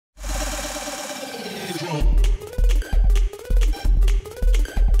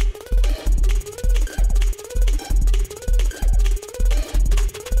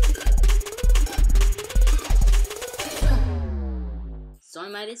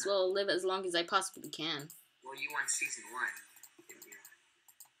as well live as long as I possibly can. Well, you won season 1, didn't you?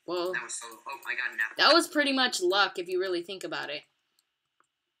 Well, that was solo. Oh, I got an apple. That was pretty much luck if you really think about it.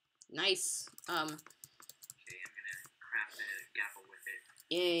 Nice. Okay, I'm gonna craft the apple with it.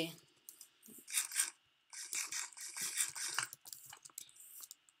 Yay.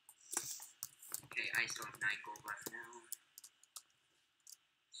 Okay, I still have 9 gold left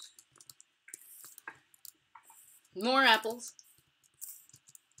now. More apples.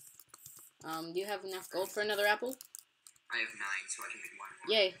 Do you have enough gold for another apple? I have 9, so I can make 1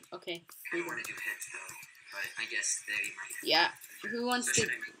 more. Yay, okay. I don't want to do heads, though, but I guess they might. Yeah, who wants to...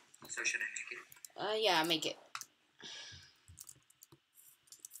 So should I make it? Yeah, make it.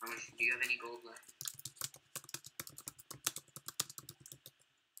 Do you have any gold left?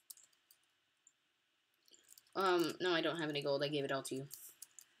 No, I don't have any gold. I gave it all to you.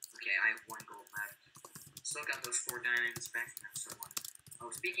 Okay, I have 1 gold left. Still got those 4 diamonds back from episode 1. Oh,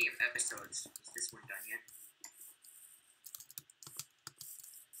 speaking of episodes, is this one done yet?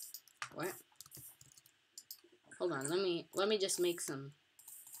 What? Hold on, let me just make some.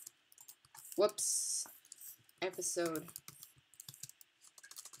 Whoops. Episode.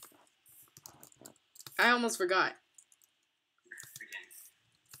 I almost forgot. Again.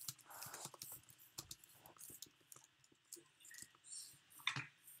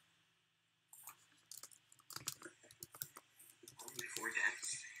 Only 4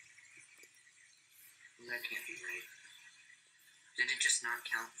 deaths? Well, that can't be right. Did it just not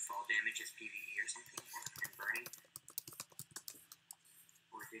count fall damage as PvE or something? And burning?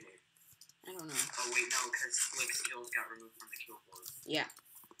 Or did it? I don't know. Oh wait, no, because Flick's kills got removed from the kill board. Yeah.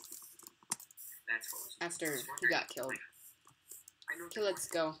 That's what was after he got killed. Okay, let's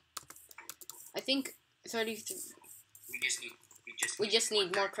go. I think 33. We just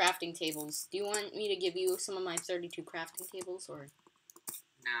need more crafting tables. Do you want me to give you some of my 32 crafting tables, or?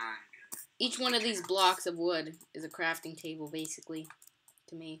 Nah, I'm good. Each one of these blocks of wood is a crafting table, basically,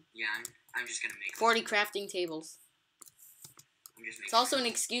 to me. Yeah, I'm just gonna make 40 crafting tables. It's also an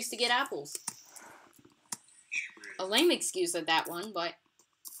excuse to get apples. A lame excuse at that one, but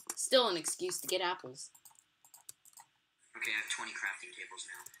still an excuse to get apples. Okay, I have 20 crafting tables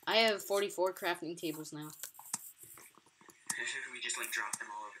now. I have 44 crafting tables now. We just, like, drop them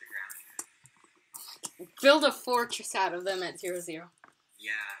all over the ground. Build a fortress out of them at 0-0.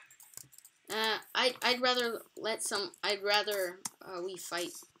 Yeah. I'd rather we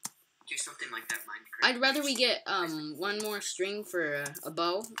fight. Do something like that Minecraft. I'd rather we get, one more string for a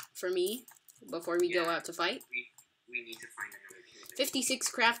bow for me before we go out to fight. We need to find another cave. 56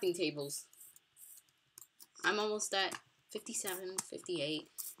 crafting tables. I'm almost at 57, 58,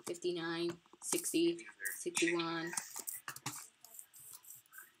 59, 60, 61,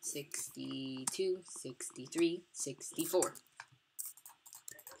 62, 63, 64.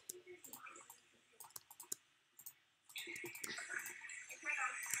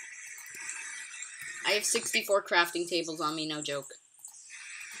 I have 64 crafting tables on me, no joke.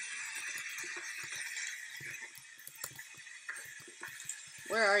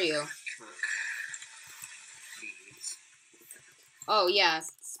 Where are you? Oh, yeah,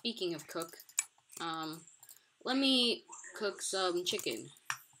 speaking of cook, let me cook some chicken.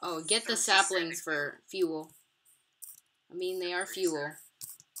 Oh, get the saplings for fuel. I mean, they are fuel.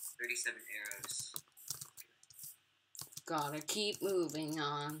 37 arrows. Gotta keep moving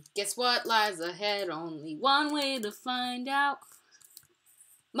on. Guess what lies ahead? Only one way to find out.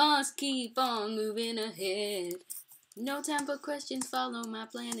 Must keep on moving ahead. No time for questions, follow my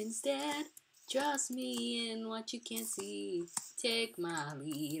plan instead. Trust me in what you can't see. Take my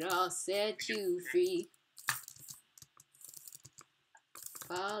lead, I'll set you free.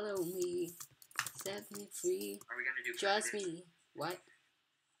 Follow me, set me free. Are we gonna do Trust primitive? me. What?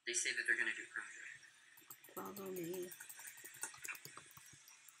 They say that they're gonna do primitive. Follow me.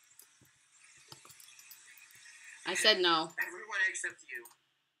 I said no. Everyone except you.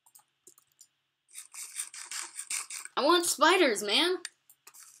 I want spiders, man.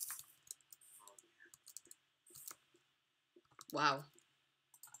 Wow.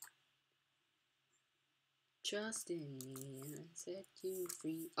 Trust in me and set you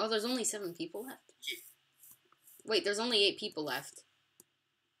free. Oh, there's only 7 people left? Yeah. Wait, there's only 8 people left.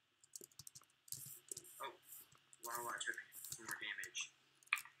 Oh, wow, I took some more damage.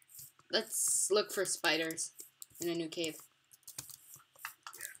 Let's look for spiders in a new cave.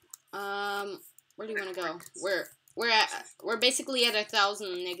 Yeah. Where do you want to go? We're basically at 1,000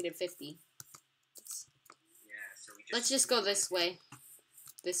 and negative 50. Yeah, so Let's just go this way.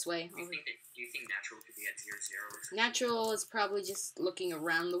 This way. Do you think natural could be at 0-0 or something? Natural is probably just looking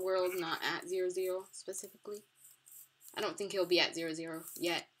around the world, not at 0-0 specifically. I don't think he'll be at 0-0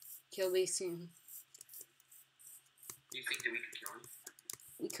 yet. He'll be soon. Do you think that we could kill him?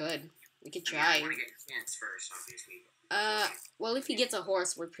 We could. We could I mean, try. I want to get chance first, obviously. Well, if he gets a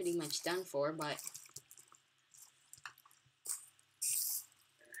horse, we're pretty much done for, but...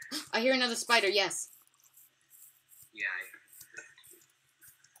 I hear another spider, yes. Yeah,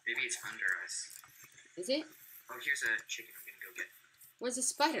 maybe it's under us. Is it? Oh, here's a chicken I'm gonna go get. Where's the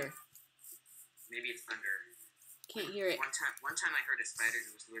spider? Maybe it's under. Can't hear it. One time I heard a spider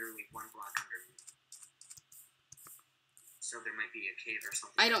that was literally 1 block under me. So there might be a cave or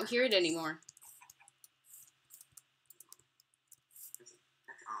something. I don't hear it anymore.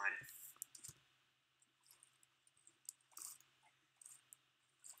 That's odd.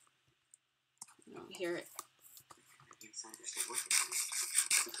 I don't hear it. Inside they're still working on it.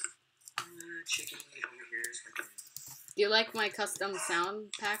 Chicken, get over here so I can... Do you like my custom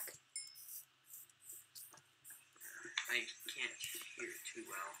sound pack? I can't hear it too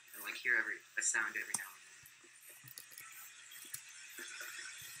well. I like hear a sound every now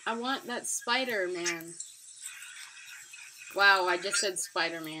and I want that Spider-Man. Wow, I just said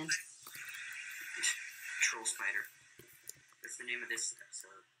Spider-Man. then. Troll spider. What's the name of this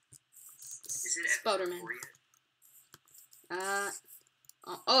episode? Is it episode Spider-Man. 4 yet?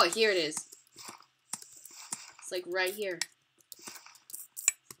 Oh, here it is. It's like right here.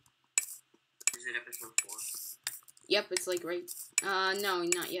 Is it episode 4? Yep, it's like right. No,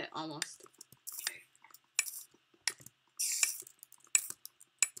 not yet. Almost. Okay.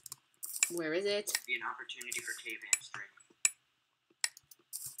 Where is it? Be an opportunity for cave hamstring.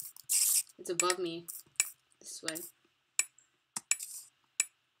 It's above me. This way.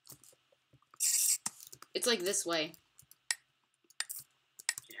 It's like this way.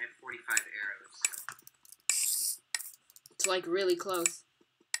 Okay, I have 45 arrows. So. It's like really close.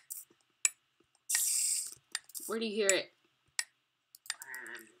 Where do you hear it?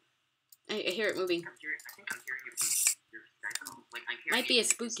 I hear it moving. I think I'm hearing it from your echo. Like, I'm hearing Might be it a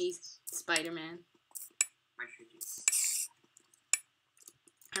spooky Spider-Man. Might be.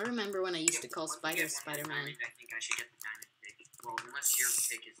 I remember when I used to call Once we spiders get one more Spider-Man. diamond, I think I should get the diamond pick. Well, unless your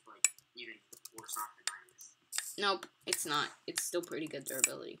pick is, like, even worse off than mine is. Nope, it's not. It's still pretty good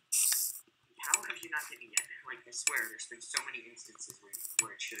durability. How have you not hit me yet? Like, I swear, there's been so many instances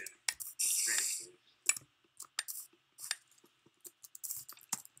where it should have registered.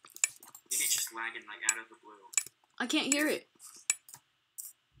 Maybe it's just lagging, like, out of the blue. I can't hear it.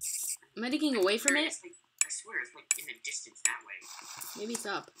 Am I digging away from it? It's like, I swear, it's like in the distance that way. Maybe it's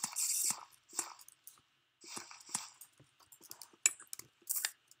up.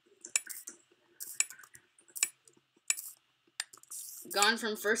 Gone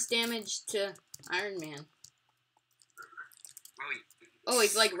from first damage to Iron Man. Oh,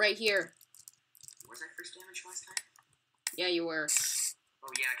 he's like right here. Was I first damage last time? Yeah, you were.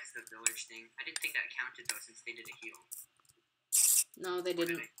 Oh yeah, because the village thing. I didn't think that counted though, since they did a heal. No, they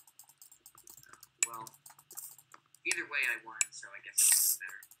didn't. Well, either way I won, so I guess it was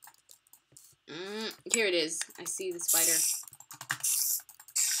better. Here it is. I see the spider.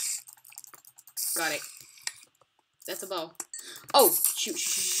 Got it. That's a bow. Oh! Shoot,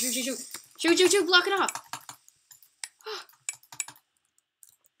 shoot, shoot, shoot, shoot. Shoot, shoot, shoot, block it off!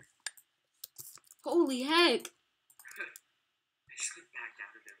 Holy heck! I just like backed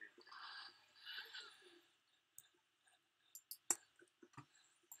out of everything.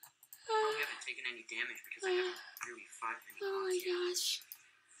 Probably haven't taken any damage because I haven't really fought any Oh my boss yet. gosh.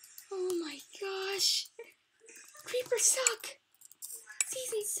 Oh my gosh. Creepers suck.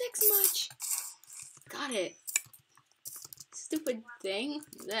 Season 6 much. Got it. Stupid thing.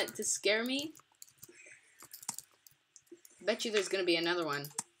 That to scare me. Bet you there's gonna be another one.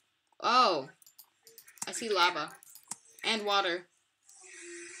 Oh. I see lava. And water.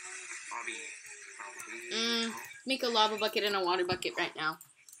 Bobby, probably. Make a lava bucket and a water bucket right now.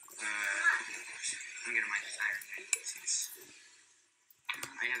 I'm gonna mine this iron then, since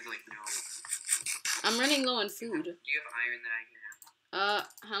I have like no. I'm running low on food. Do you have iron that I can have?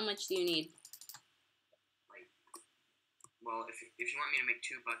 How much do you need? Like, well, if you want me to make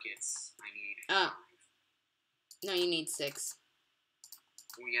 2 buckets, I need 5. No, you need 6.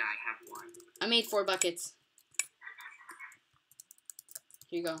 Well, yeah, I have 1. I made 4 buckets.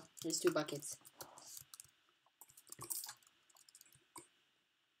 Here you go. Here's 2 buckets.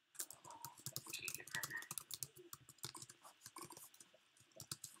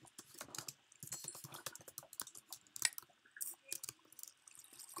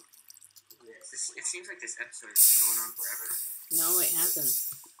 It seems like this episode has been going on forever. No, it hasn't.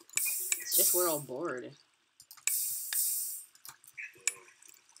 It's just we're all bored.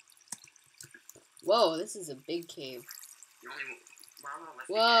 Whoa, this is a big cave. The only lava left.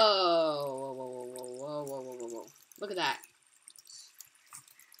 Whoa. Look at that.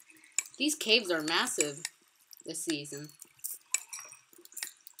 These caves are massive this season.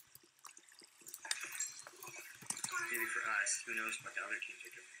 Maybe for us. Who knows what the other teams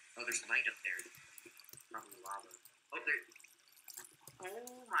are doing. Oh, there's light up there. Probably lava. Oh, there.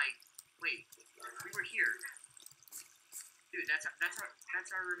 Oh my. Wait. We were here. Dude, that's our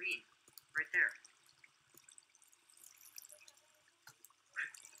ravine. Right there.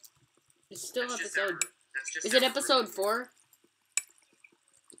 It's still That's just episode. that's Is it episode 4?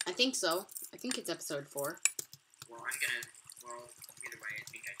 I think so. I think it's episode 4. Well, either way, I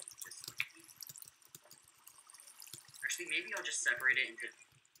think I can just. Actually, maybe I'll just separate it into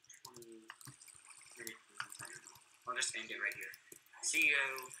 20-minute things. I don't know. I'll just end it right here. See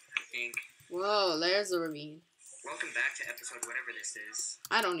you, I think. Whoa, there's the ravine. Welcome back to episode whatever this is.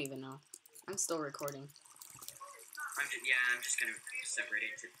 I don't even know. I'm still recording. I'm just gonna separate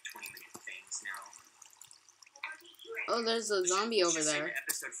it into 20-minute things now. Oh, there's a zombie over there.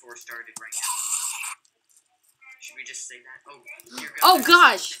 Episode 4 started right now. Should we just say that? Oh, oh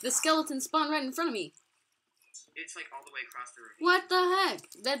gosh! The skeleton spawned right in front of me. It's like all the way across the ravine. What the heck?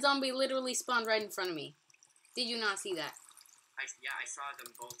 That zombie literally spawned right in front of me. Did you not see that? I saw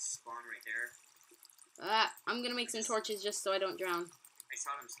them both spawn right there. I'm gonna make some torches just so I don't drown. I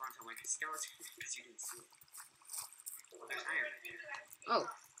saw them spawn on like a skeleton because you didn't see it. Oh, there's iron right here. Oh,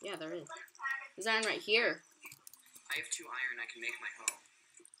 yeah, there is. There's iron right here. I have 2 iron. I can make my hoe.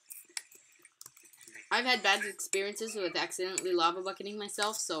 I've had bad experiences with accidentally lava bucketing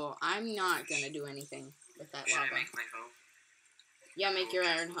myself, so I'm not gonna do anything with that lava. Should I make my hoe? Yeah, make your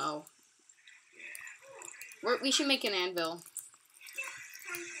iron hoe. Yeah. We should make an anvil.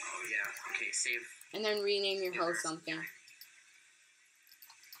 Oh, yeah. Okay, save. And then rename your hoe something.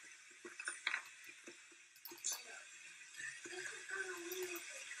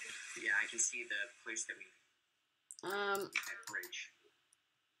 Yeah, I can see the place that we. That bridge.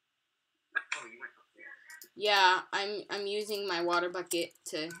 Oh, you went up there. Yeah, I'm using my water bucket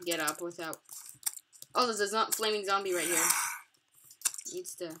to get up without. Oh, there's a flaming zombie right here.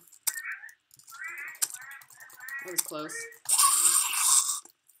 Needs to. That was close.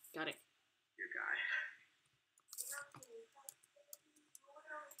 Got it. Your guy.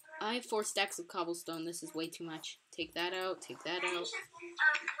 I have 4 stacks of cobblestone. This is way too much. Take that out. Take that out.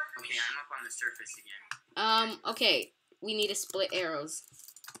 Okay, I'm up on the surface again. Okay. We need to split arrows.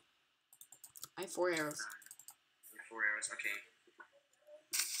 I have 4 arrows. 4 arrows, okay.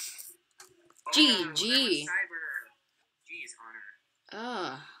 GG. Cyber. G is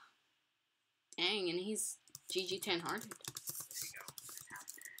honor. Dang, and he's GG 10-hearted. There you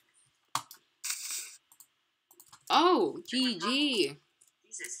go. Oh, GG.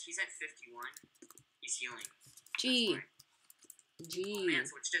 Jesus, he's at 51. He's healing. G. Oh, man,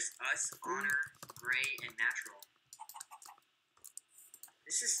 so it's just us, honor, gray, and natural.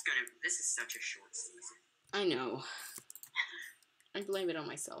 This is such a short season. I know. I blame it on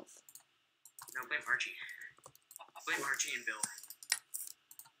myself. No, blame Archie. Blame Archie and Bill.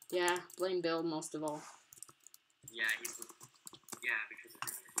 Yeah, blame Bill most of all. Yeah, because of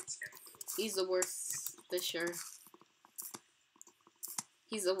him. He's the worst disher.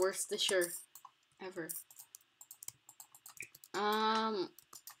 He's the worst disher ever.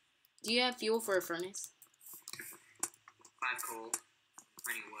 Do you have fuel for a furnace? 5 coal,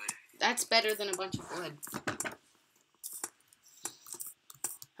 plenty of wood. That's better than a bunch of wood.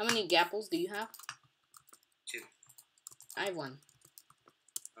 How many gapples do you have? 2. I have 1.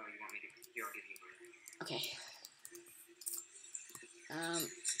 Oh, you want me to? Here, I'll give you one. Okay.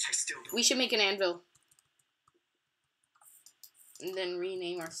 I still don't. We should make an anvil. And then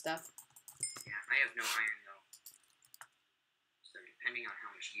rename our stuff. Yeah, I have no iron though. So depending on how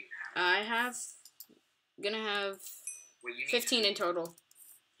much you have. Gonna have Well, you need 15 food. in total.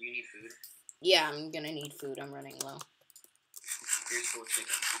 You need food? Yeah, I'm gonna need food. I'm running low. Here's full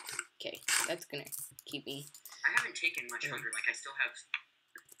chicken. Okay, that's gonna keep me. I haven't taken much hunger. Like, I still have.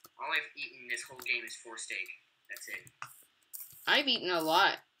 All I've eaten this whole game is 4 steak. That's it. I've eaten a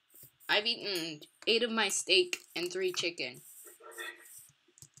lot. I've eaten 8 of my steak and 3 chicken.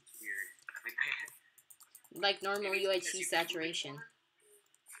 Weird. Like normal Maybe UHC because you saturation.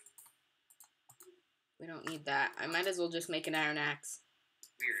 We don't need that. I might as well just make an iron axe.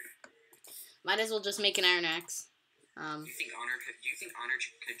 Weird. Might as well just make an iron axe. Do you think Honor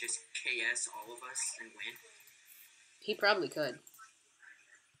could just KS all of us and win? He probably could.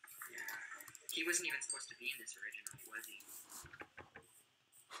 Yeah. He wasn't even supposed to be in this originally, was he?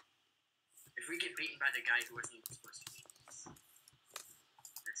 If we get beaten by the guy who wasn't even supposed to be in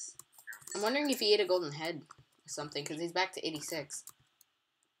this, I'm wondering if he ate a golden head. something because he's back to 86.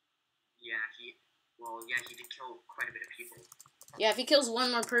 Yeah, he did kill quite a bit of people. Yeah, if he kills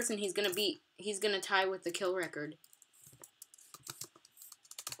one more person, he's gonna tie with the kill record.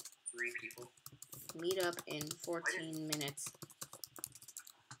 3 people. Meet up in 14 minutes.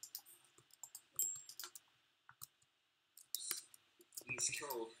 He's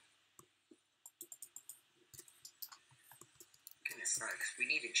killed. Kinda sucks. We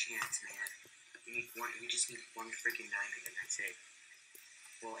need a chance, man. We just need 1 freaking diamond and that's it.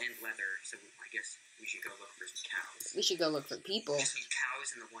 Well, and leather, so I guess we should go look for some cows. We should go look for people. We just need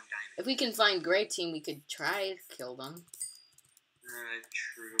cows and the 1 diamond. If we can find Gray Team, we could try to kill them.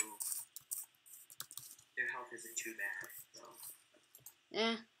 True. Their health isn't too bad, though.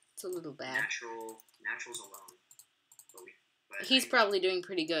 It's a little bad. Natural's alone. But He's probably doing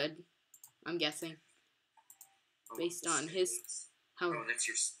pretty good, I'm guessing. Based on his... Oh, that's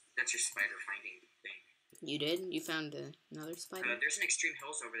your spider finding thing. You did? You found another spider? There's an extreme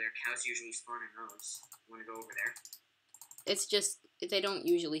hills over there. Cows usually spawn in those. You want to go over there? It's just, they don't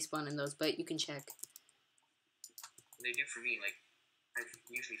usually spawn in those, but you can check. They do for me, like, I'm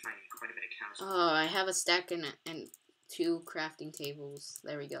usually finding quite a bit of cows. Oh, I have a stack and 2 crafting tables.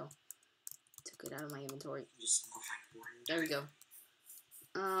 There we go. Took it out of my inventory. Just go find 4. There we go.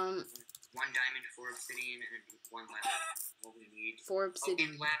 1 diamond, 4 obsidian, and 1 lapis. What we need. 4 obsidian.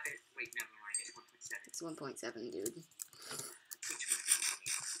 Oh, and lapis. Wait, never mind. It's 1.7. It's 1.7, dude.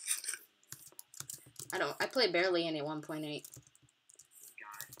 I play barely in at 1.8. God.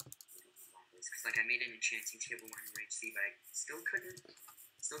 Because, like, I made an enchanting table when in UHC, but I still couldn't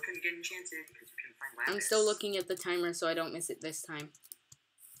get enchanted because we couldn't find lapis. I'm still looking at the timer so I don't miss it this time.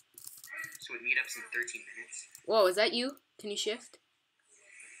 So it meet ups in 13 minutes. Whoa, is that you? Can you shift?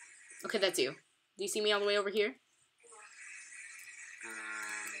 Okay, that's you. Do you see me all the way over here?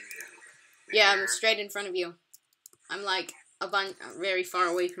 Yeah, I'm straight in front of you. I'm like very far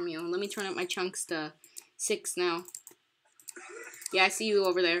away from you. Let me turn up my chunks to 6 now. Yeah, I see you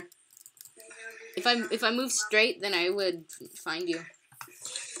over there. If I move straight, then I would find you.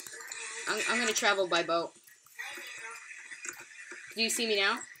 I'm gonna travel by boat. Do you see me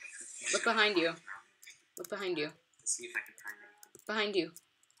now? Look behind you. Look behind you. Let's see if I can find anything. Behind you.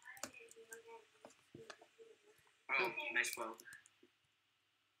 Oh, nice boat.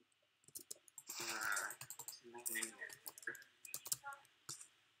 Nothing in here.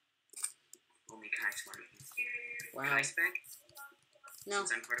 Only Kai's one. Wow. Kai's back? No.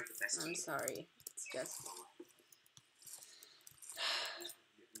 Since I'm part of the best I'm team. sorry. It's just...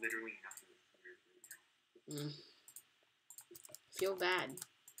 Literally nothing. Feel bad.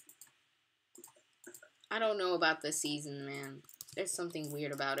 I don't know about this season, man. There's something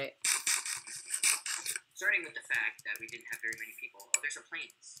weird about it. Starting with the fact that we didn't have very many people. Oh, there's a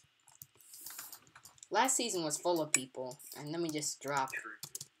plains. Last season was full of people, and then we just dropped. True.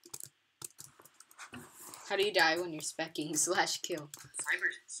 How do you die when you're specking / kill?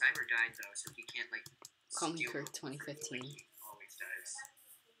 Cyber died though, so he can't like. Call me steal Kirk from 2015. like he always does.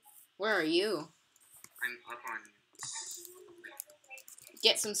 Where are you? I'm up on.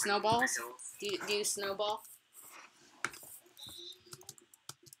 Get some snowballs? Hill. Do you snowball?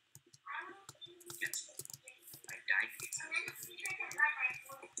 Yes. I died because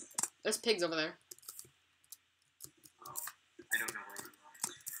There's pigs over there. oh, I don't know where we are.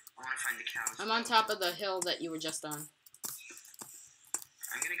 I want to find the cows. I'm on top of the hill that you were just on. I'm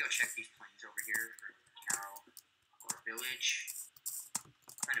gonna go check these plains over here for cow or village.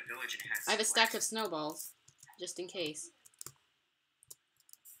 Find a village and it has. I have a stack of snowballs, just in case.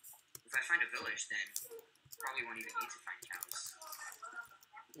 If I find a village, then probably won't even need to find cows.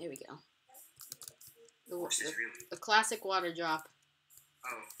 There we go. Horses, really. The classic water drop.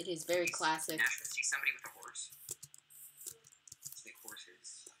 Oh. It is very classic. Natural see somebody with a horse. It's like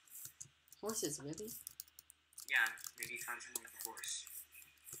horses. Horses, really? Yeah, maybe you found someone with a horse.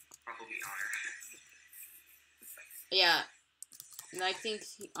 Probably Honor. Yeah. And I think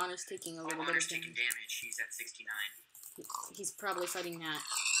Honor's taking a little bit Honor's of taking damage. He's at 69. He's probably fighting Nat.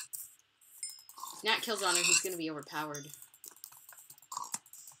 If Nat kills Honor, he's gonna be overpowered.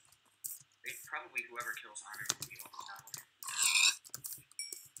 Probably whoever kills Honor will be overpowered.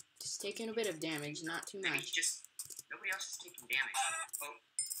 Just taking a bit of damage, not too Maybe much. nobody else is taking damage. Oh,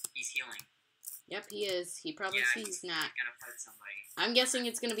 he's healing. Yep, he is. He probably sees Nat. He's gonna fight somebody. I'm guessing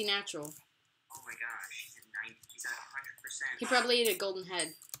it's gonna be natural. Oh my gosh, he's at 90. He's at 100%. He probably ate a golden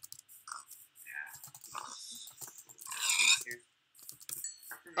head. Yeah.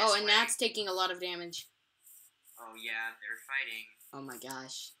 Oh, and Nat's taking a lot of damage. Oh yeah, they're fighting. Oh my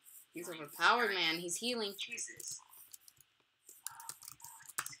gosh. He's overpowered, man. He's healing. Jesus.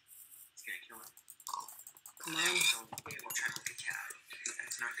 He's gonna kill him. Come Come on. So maybe we'll try to look at cat.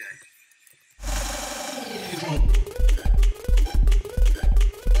 That's not good.